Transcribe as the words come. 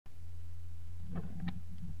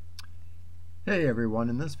Hey everyone,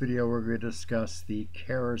 in this video we're going to discuss the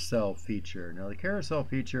carousel feature. Now the carousel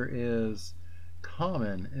feature is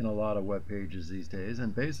common in a lot of web pages these days,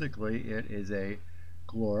 and basically it is a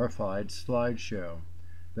glorified slideshow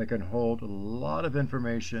that can hold a lot of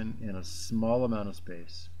information in a small amount of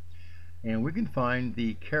space. And we can find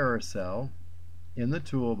the carousel in the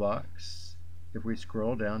toolbox if we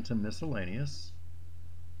scroll down to miscellaneous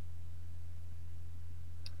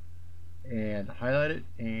and highlight it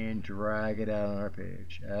and drag it out on our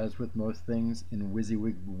page. As with most things in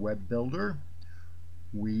WYSIWYG Web Builder,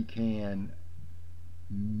 we can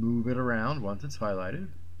move it around once it's highlighted,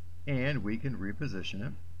 and we can reposition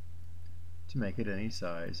it to make it any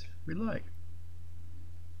size we like.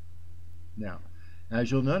 Now,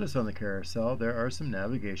 as you'll notice on the carousel, there are some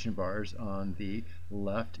navigation bars on the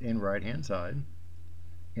left and right hand side,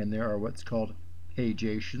 and there are what's called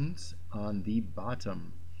pageations on the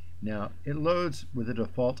bottom. Now, it loads with a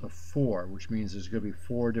default of 4, which means there's going to be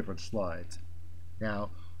 4 different slides.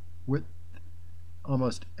 Now, with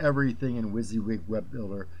almost everything in WYSIWYG Web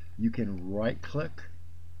Builder, you can right-click,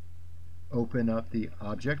 open up the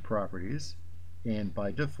object properties, and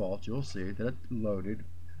by default, you'll see that it loaded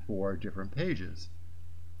 4 different pages.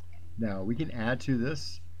 Now, we can add to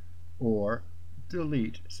this or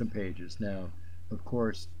delete some pages. Now, of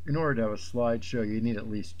course, in order to have a slideshow, you need at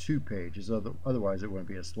least 2 pages, otherwise it wouldn't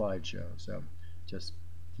be a slideshow. So just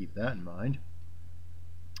keep that in mind.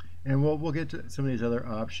 And we'll get to some of these other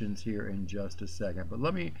options here in just a second. But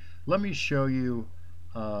let me show you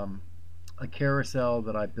a carousel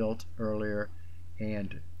that I built earlier,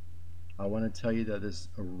 and I want to tell you that this is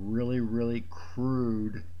a really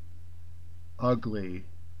crude, ugly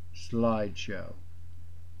slideshow.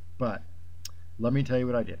 But let me tell you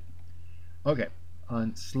what I did. Okay,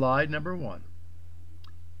 on slide number 1,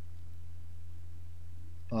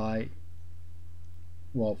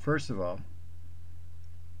 first of all,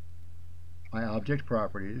 I object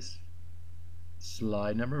properties,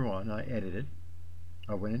 slide number 1, I edited.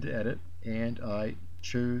 I went into edit and I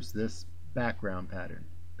choose this background pattern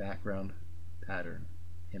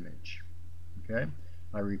image. Okay,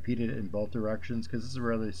 I repeated it in both directions because it's a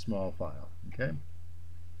really small file. Okay,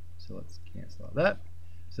 so let's cancel all that.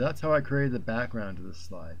 So that's how I created the background to this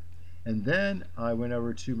slide. And then I went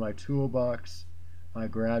over to my toolbox, I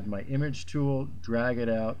grabbed my image tool, drag it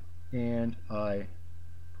out, and I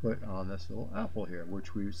put on this little apple here,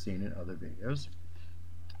 which we've seen in other videos.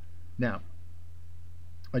 Now,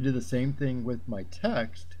 I did the same thing with my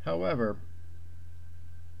text. However,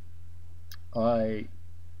 I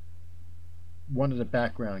wanted a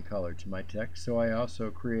background color to my text, so I also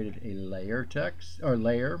created a layer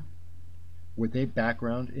with a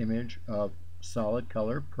background image of solid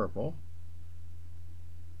color purple.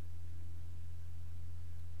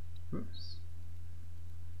 Oops.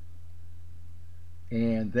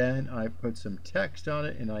 And then I put some text on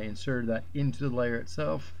it and I inserted that into the layer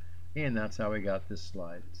itself, and that's how we got this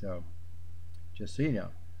slide. So just so you know,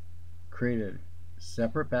 created a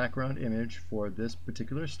separate background image for this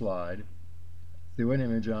particular slide, threw an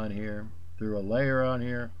image on here, threw a layer on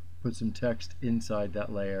here, put some text inside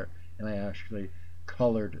that layer, and I actually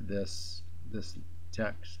colored this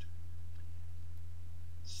text.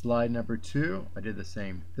 Slide number 2, I did the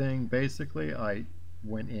same thing. Basically, I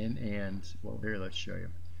went in and, well, here, let's show you.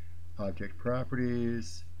 Object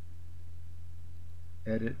properties,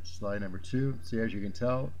 edit, slide number 2. See, as you can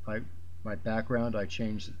tell, my background, I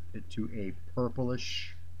changed it to a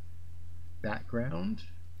purplish background.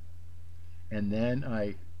 And then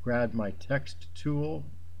I grabbed my text tool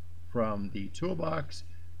from the toolbox,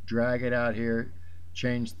 drag it out here,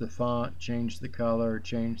 change the font, change the color,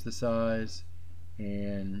 change the size,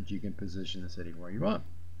 and you can position this anywhere you want.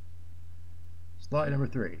 Slide number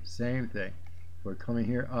 3, same thing. We're coming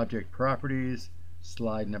here, object properties,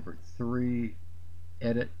 slide number 3,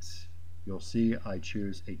 edit. You'll see I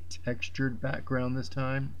choose a textured background this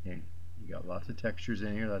time, and you got lots of textures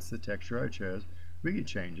in here. That's the texture I chose. We can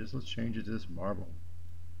change this. Let's change it to this marble.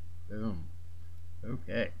 Boom.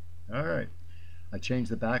 Okay. All right. I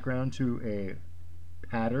changed the background to a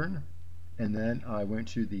pattern, and then I went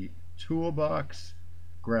to the toolbox,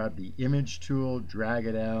 grabbed the image tool, drag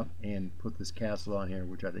it out, and put this castle on here,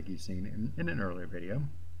 which I think you've seen in an earlier video.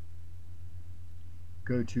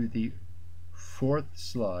 Go to the 4th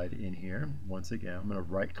slide in here. Once again, I'm going to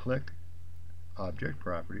right-click, Object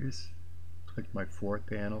Properties, click my 4th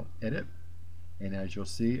panel, Edit, and as you'll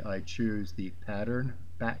see, I choose the pattern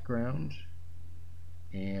background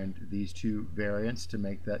and these 2 variants to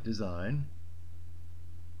make that design.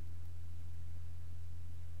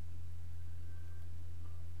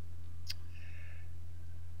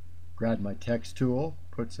 Grab my text tool,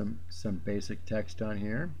 put some basic text on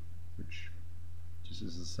here, which just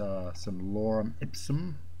is some lorem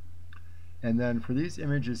ipsum. And then for these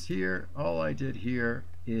images here, all I did here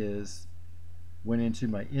is went into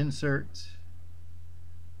my insert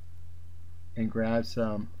and grabbed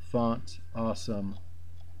some font awesome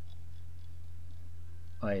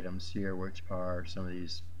items here, which are some of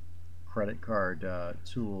these credit card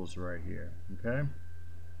tools right here. Okay,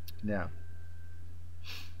 now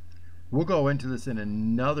we'll go into this in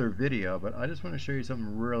another video, but I just want to show you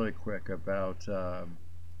something really quick about let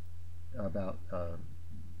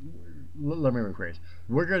me rephrase.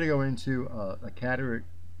 We're going to go into a category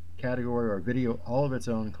or video all of its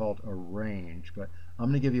own called arrange, but I'm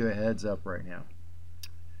going to give you a heads up right now.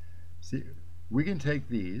 See, we can take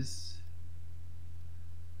these,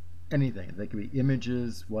 anything, they could be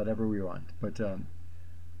images, whatever we want, but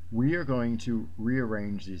we are going to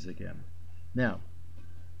rearrange these again. Now,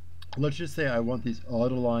 let's just say I want these all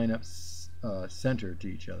to line up centered to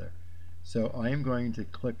each other. So I am going to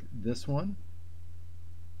click this one,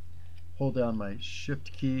 hold down my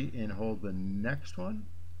shift key and hold the next one,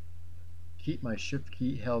 keep my shift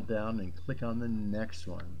key held down and click on the next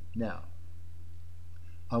one. Now,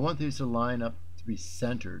 I want these to line up to be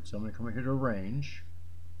centered, so I'm going to come here to arrange,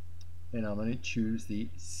 and I'm going to choose the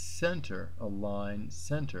center, align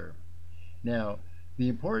center. Now, the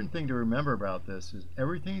important thing to remember about this is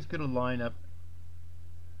everything's going to line up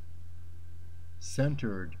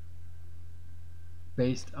centered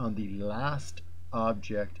based on the last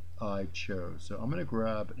object I chose. So I'm going to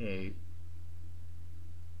grab a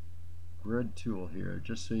grid tool here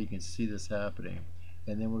just so you can see this happening,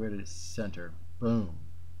 and then we're going to center. Boom.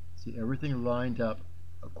 See, everything lined up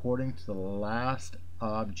according to the last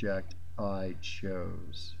object I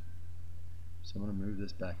chose. So I'm going to move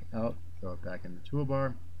this back out, throw it back in the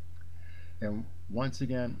toolbar, and once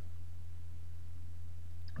again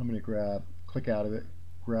I'm going to click out of it,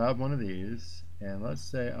 grab one of these, and let's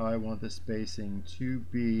say I want the spacing to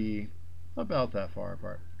be about that far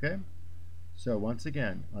apart. Okay, so once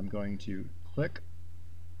again I'm going to click,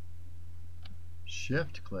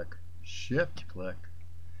 shift click,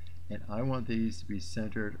 and I want these to be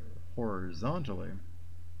centered horizontally,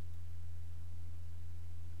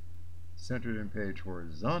 centered in page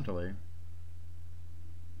horizontally.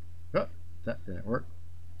 Oh, that didn't work.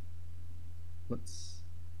 Let's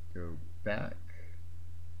go back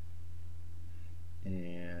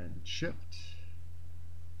and shift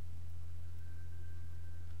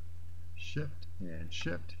and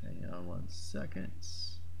shift. Hang on 1 second.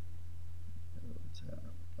 Go to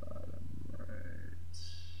bottom right.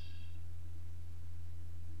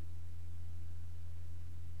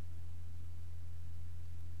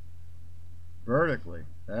 Vertically,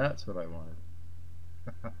 that's what I wanted.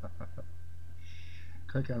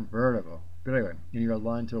 Click on vertical. But anyway, in your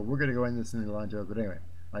align tool, we're going to go in this in the align tool, but anyway,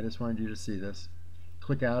 I just wanted you to see this.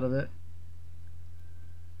 Click out of it,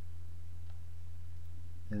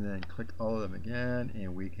 and then click all of them again,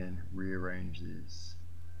 and we can rearrange these.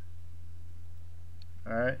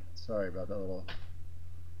 Alright, sorry about that little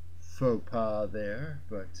faux pas there,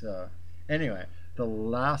 but anyway, the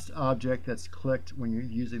last object that's clicked when you're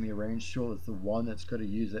using the arrange tool is the one that's going to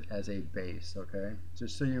use it as a base, okay?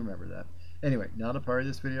 Just so you remember that. Anyway, not a part of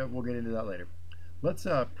this video, we'll get into that later. Let's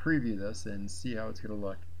preview this and see how it's going to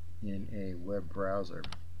look in a web browser.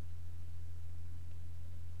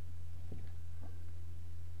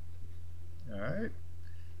 Alright,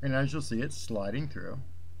 and as you'll see, it's sliding through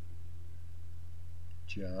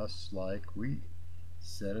just like we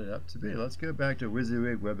set it up to be. Let's go back to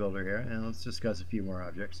WYSIWYG Web Builder here, and let's discuss a few more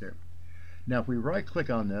objects here. Now, if we right click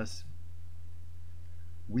on this,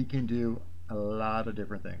 we can do a lot of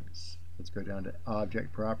different things. Let's go down to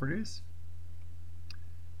Object Properties.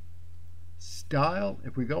 Style,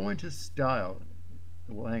 if we go into Style,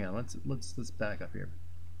 well, hang on, let's back up here.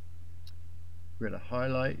 We're going to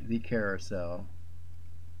highlight the carousel,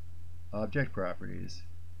 Object Properties.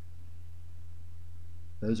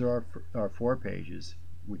 Those are our 4 pages.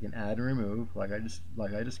 We can add and remove, like I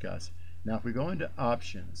discussed. Now, if we go into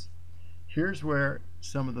Options, here's where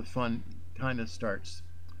some of the fun kind of starts.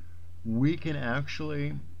 We can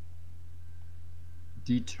actually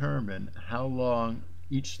determine how long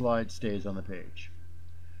each slide stays on the page.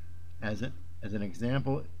 As an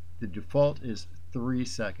example, the default is 3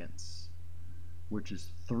 seconds, which is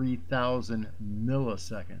 3,000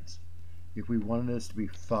 milliseconds. If we wanted this to be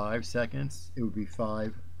 5 seconds, it would be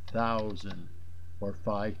 5,000 or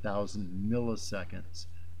 5,000 milliseconds,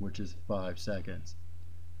 which is 5 seconds.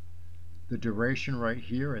 The duration right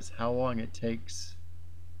here is how long it takes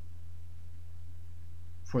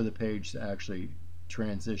for the page to actually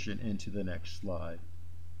transition into the next slide.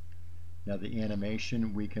 Now the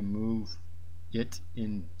animation, we can move it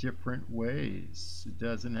in different ways. It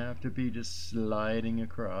doesn't have to be just sliding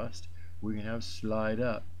across. We can have slide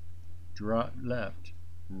up, drop left,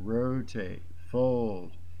 rotate,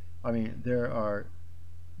 fold. I mean, there are,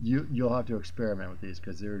 you'll have to experiment with these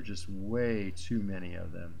because there are just way too many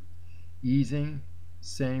of them. Easing,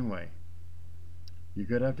 same way. You're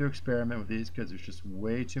going to have to experiment with these because there's just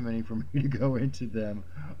way too many for me to go into them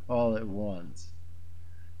all at once.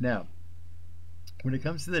 Now, when it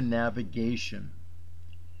comes to the navigation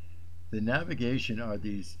are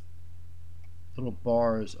these little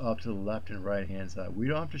bars up to the left and right hand side. We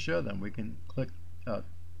don't have to show them. We can click,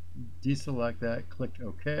 deselect that, click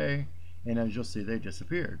OK, and as you'll see, they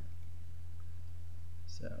disappeared.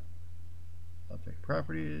 So, object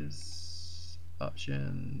properties,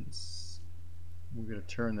 options, we're going to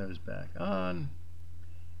turn those back on,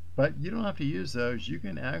 but you don't have to use those. You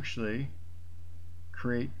can actually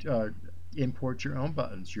create, import your own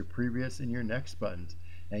buttons, your previous and your next buttons,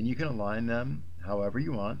 and you can align them however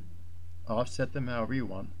you want, offset them however you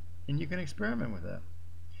want, and you can experiment with that.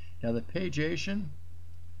 Now the pageation,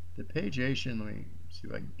 let me see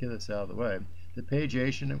if I can get this out of the way. The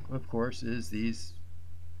pageation, of course, is these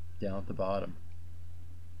down at the bottom,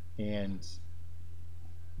 and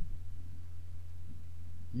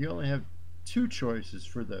you only have two choices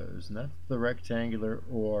for those, and that's the rectangular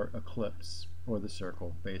or ellipse, or the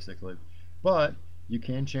circle, basically. But you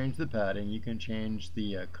can change the padding, you can change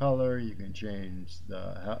the color, you can change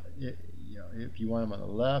the if you want them on the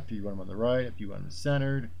left, if you want them on the right, if you want them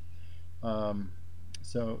centered.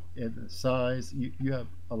 So in the size, you have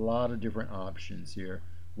a lot of different options here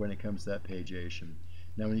when it comes to that pageation.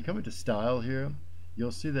 Now when you come into style here,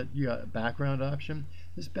 you'll see that you got a background option.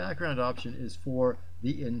 This background option is for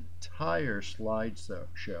the entire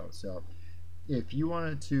slideshow. So if you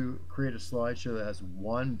wanted to create a slideshow that has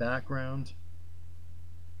one background,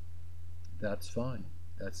 that's fine.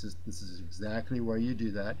 This is exactly where you do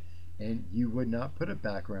that, and you would not put a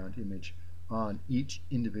background image on each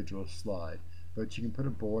individual slide, but you can put a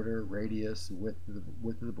border, radius, width of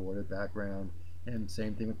the border, background, and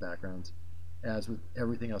same thing with backgrounds. As with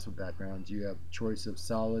everything else with backgrounds, you have choice of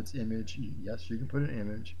solids, image. Yes, you can put an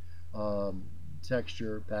image,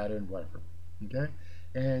 texture, pattern, whatever. Okay,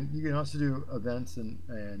 and you can also do events and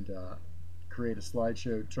create a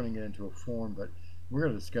slideshow, turning it into a form. But we're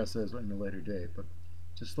going to discuss those in a later date. But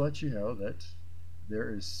just to let you know that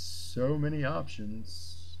there is so many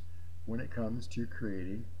options when it comes to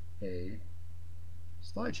creating a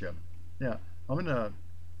slideshow. Now, I'm going to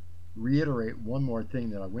reiterate one more thing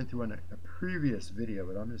that I went through in a previous video,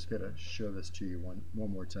 but I'm just going to show this to you one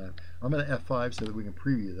more time. I'm going to F5 so that we can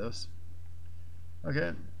preview this.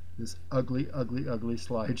 Okay, this ugly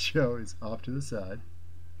slideshow is off to the side,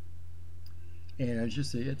 and as you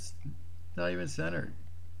see, it's not even centered,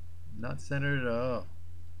 not centered at all.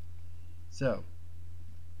 So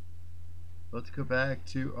let's go back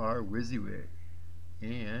to our WYSIWYG,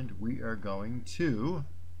 and we are going to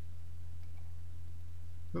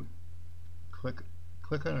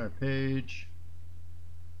click on our page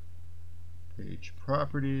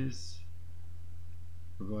properties.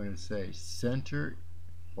 We're going to say center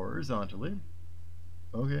horizontally.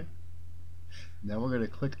 Okay. Now we're going to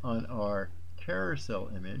click on our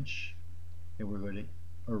carousel image, and we're going to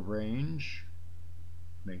arrange,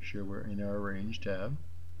 make sure we're in our arrange tab,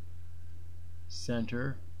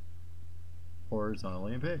 center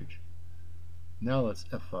horizontally in page. Now let's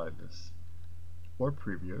F5 this or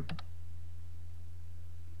preview.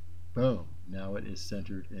 Boom, now it is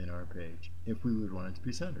centered in our page if we would want it to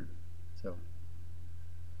be centered. So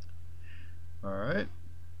alright,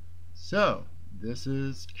 so this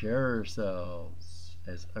is carousels,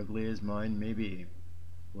 as ugly as mine may be.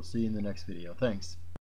 We'll see you in the next video. Thanks.